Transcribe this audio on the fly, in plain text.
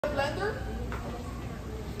Blender?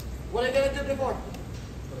 What are you gonna do before?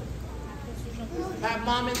 Have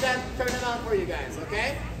mom and dad turn it on for you guys,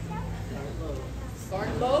 okay? Start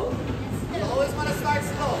low. You always want to start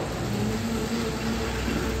slow.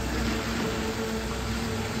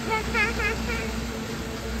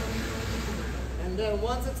 And then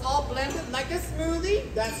once it's all blended like a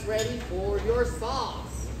smoothie, that's ready for your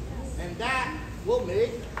sauce. And that will make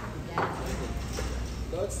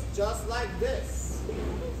looks just like this.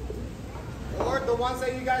 Or the ones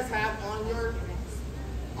that you guys have on your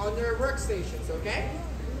workstations, okay?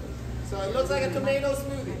 So it looks like a tomato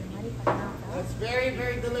smoothie. It's very,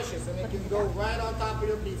 very delicious, and it can go right on top of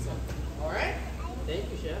your pizza. All right?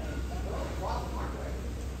 Thank you, Chef.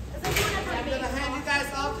 I'm going to hand you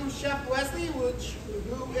guys off to Chef Wesley, who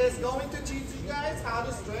is going to teach you guys how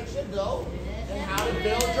to stretch the dough and how to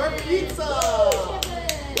build your pizza.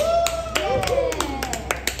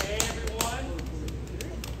 Hey everyone,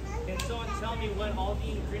 can someone tell me what all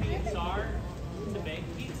the ingredients are to make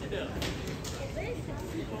pizza dough?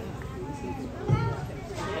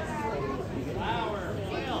 Flour,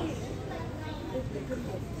 what else?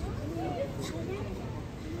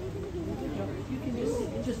 You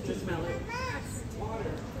can just smell it.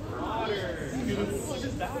 Water. What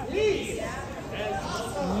is that? Yeast. That's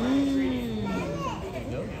also an ingredient.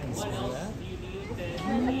 What else do you need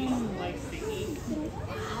that yeast likes to eat?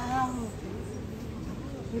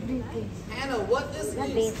 Hannah, what is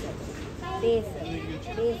yeast?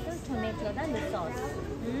 Basil, tomato, and the sauce.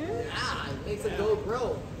 Ah, it makes the dough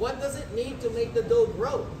grow. What does it need to make the dough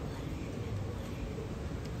grow?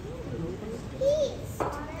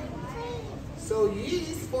 So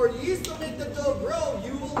for yeast to make the dough grow,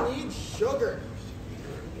 you will need sugar.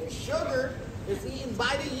 And sugar is eaten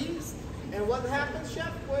by the yeast. And what happens,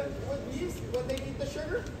 Chef, with yeast when they eat the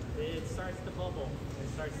sugar? It starts to bubble. It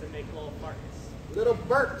starts to make little farts. Little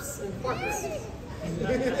burps and farts.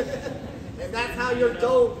 And that's how your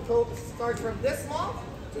dough starts from this small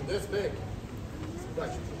to this big.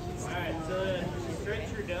 Alright, so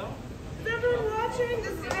stretch your dough. Is everyone watching?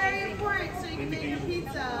 This is very important so you can make your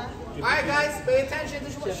pizza. Alright guys, pay attention to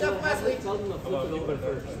Chef Wesley. Tell them to flip it over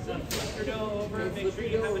first. Flip your dough over, make sure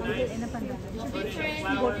you have a knife. Put it in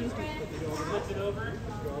flour, flip it over.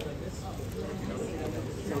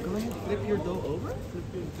 So go ahead, flip your dough over.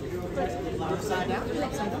 Upside down.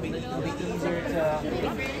 It'll be easier to...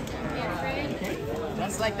 Okay,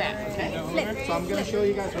 just like that, okay? So I'm going to show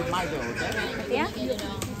you guys with my dough, okay? Yeah?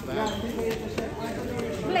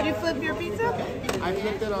 You flip your pizza? I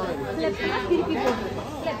flipped it already.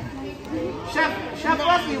 Flip. Chef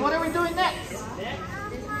Wesley, what are we doing next?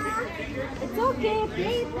 It's okay,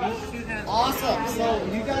 please. Awesome. So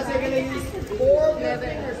you guys are going to use 4 of your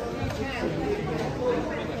fingers on each hand.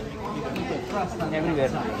 Crust on everywhere.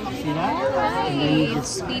 See that? Hi,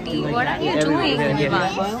 sweetie. What are you doing?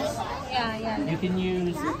 Yeah. You can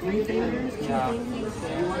use 3 fingers, 2 fingers.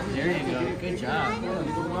 There you go. Good job.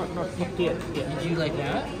 Here. Did you like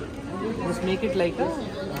that? Just make it like this.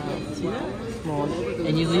 See that? Small.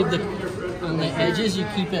 And you leave the on the edges. You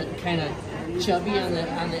keep it kind of chubby on the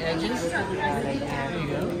edges. There you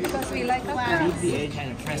go. Because we like our crust. The edge,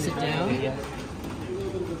 kind of press it down.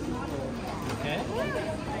 Okay.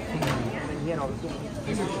 And then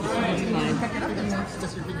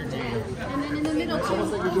in the middle too.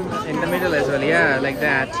 In the middle as well, yeah, like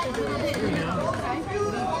that.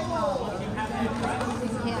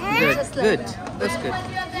 Good. That's good.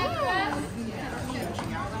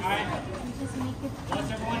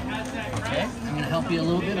 Okay, I'm going to help you a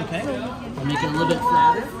little bit, okay? I'll make it a little bit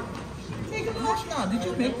flatter. Take a look now. Did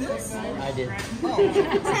you make this? I did.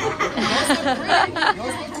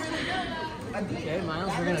 Okay,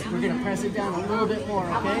 Miles, we're gonna press it down a little bit more,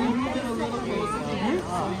 okay?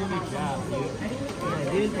 Oh, good job,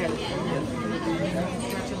 dude.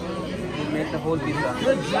 You make the whole pizza.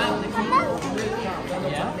 Good job.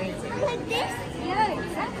 Yeah. Like this? Yeah,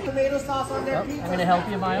 exactly. Tomato sauce on their Yep. pizza. I'm gonna help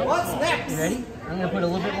you, Miles. What's next? You ready? I'm gonna put a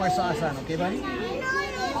little bit more sauce on, okay, buddy?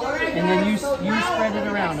 Alright, And then you guys, so now spread it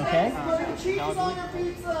around, okay? put cheese on your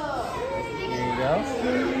pizza. There you go.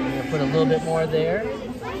 I'm gonna put a little bit more there.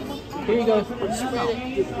 Here you go. Spread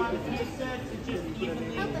it.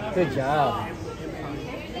 Good job.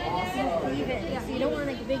 Even. Yeah, you don't want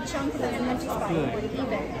like a big chunk of it and then just fry it. Even.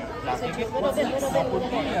 So just a little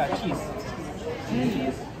bit. Yeah, cheese.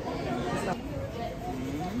 Cheese.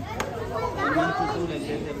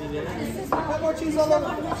 Put more cheese all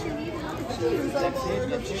over. Cheese all over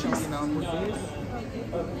your Cheese now, put this.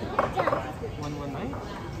 One, right?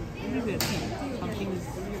 Something is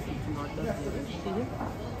not done.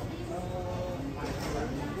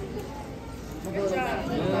 Good job.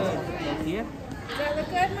 Good. Here. Does that look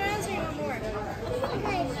good, Miles, or you want more?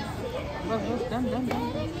 Done.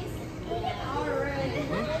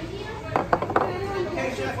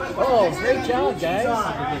 Oh, great job, guys.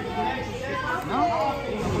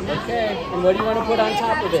 Okay, and what do you want to put on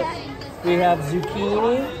top of it? We have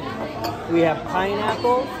zucchini. We have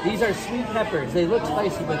pineapple. These are sweet peppers. They look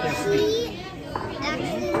spicy, but they're sweet.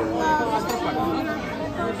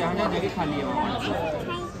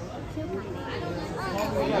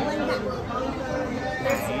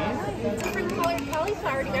 Different colored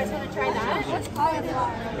cauliflower. Do you guys want to try that? What's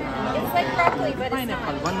cauliflower? It's like broccoli, but it's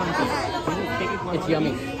not. It's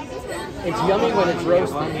yummy. It's yummy when it's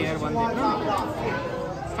roasted. One here, one there. No.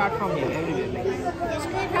 Start from here, everywhere.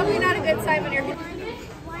 Probably not a good sign when you're.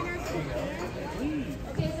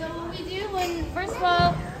 Okay, so what we do first of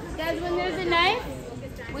all, guys, when there's a knife,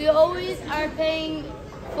 we always are paying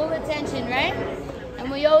full attention, right? And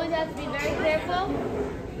we always have to be very careful.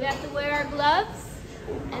 We have to wear our gloves.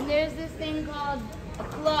 And there's this thing called a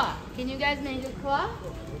claw. Can you guys make a claw?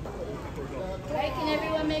 Right? Can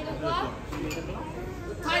everyone make a claw?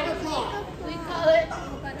 Tiger claw. We call it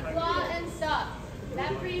claw and stop.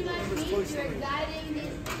 That pretty much means you're guiding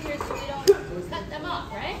these fingers so we don't cut them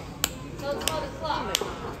off, right? So it's called a claw.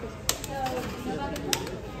 So,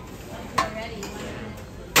 okay, ready?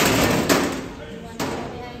 You want to show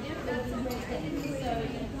me how you do it? That's a great thing. So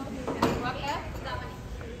you walk up.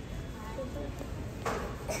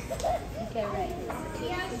 Okay, right.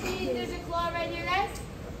 See, there's a claw right here, guys?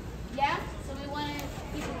 Yeah? So we want to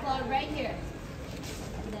keep the claw right here.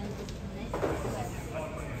 And then just nice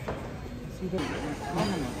and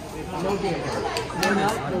No deer. No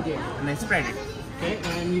nut, no deer. And then spread it. Okay,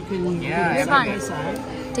 and you can Yeah, side by side.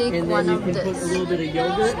 take And one then you of can put a this. little bit of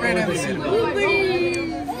yogurt or the seed.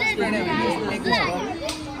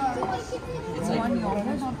 It's like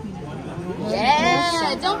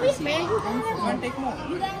Yeah, don't be afraid. Take more.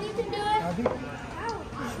 You guys need to do it.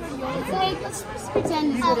 It's like, let's pretend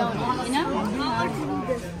it's a donut, you know?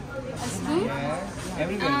 A spoon?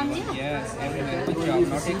 Everywhere. Yeah. Yes, everywhere. Good job.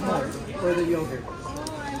 Now take more. or the yogurt.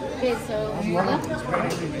 Okay, so here you go.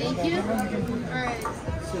 Thank you.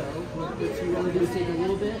 So what you want to do is take a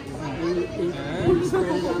little bit and you spread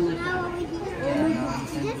it on the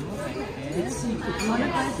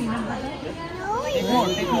Take more.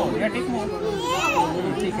 Yeah, take more.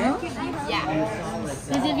 Yeah.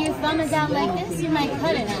 Because if your thumb is out like this, you might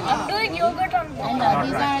cut it out. Good yogurt on I know,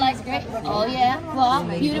 these are like great. Oh yeah. Claw.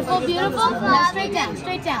 Beautiful, beautiful. Now straight down,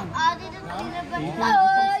 straight down. Oh,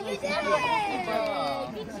 you did it!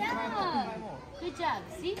 Good job. Good job.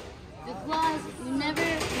 See? The claws, you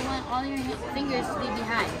want all your fingers to be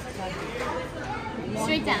behind.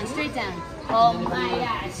 Straight down, straight down. Oh my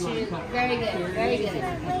gosh, very good, very good.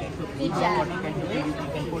 Good job.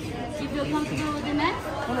 Do you feel comfortable with the knife?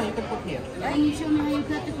 No, you can put here. Can you show me how you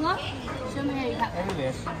cut the claw? Show me how you cut it.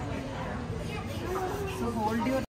 Everywhere. So hold your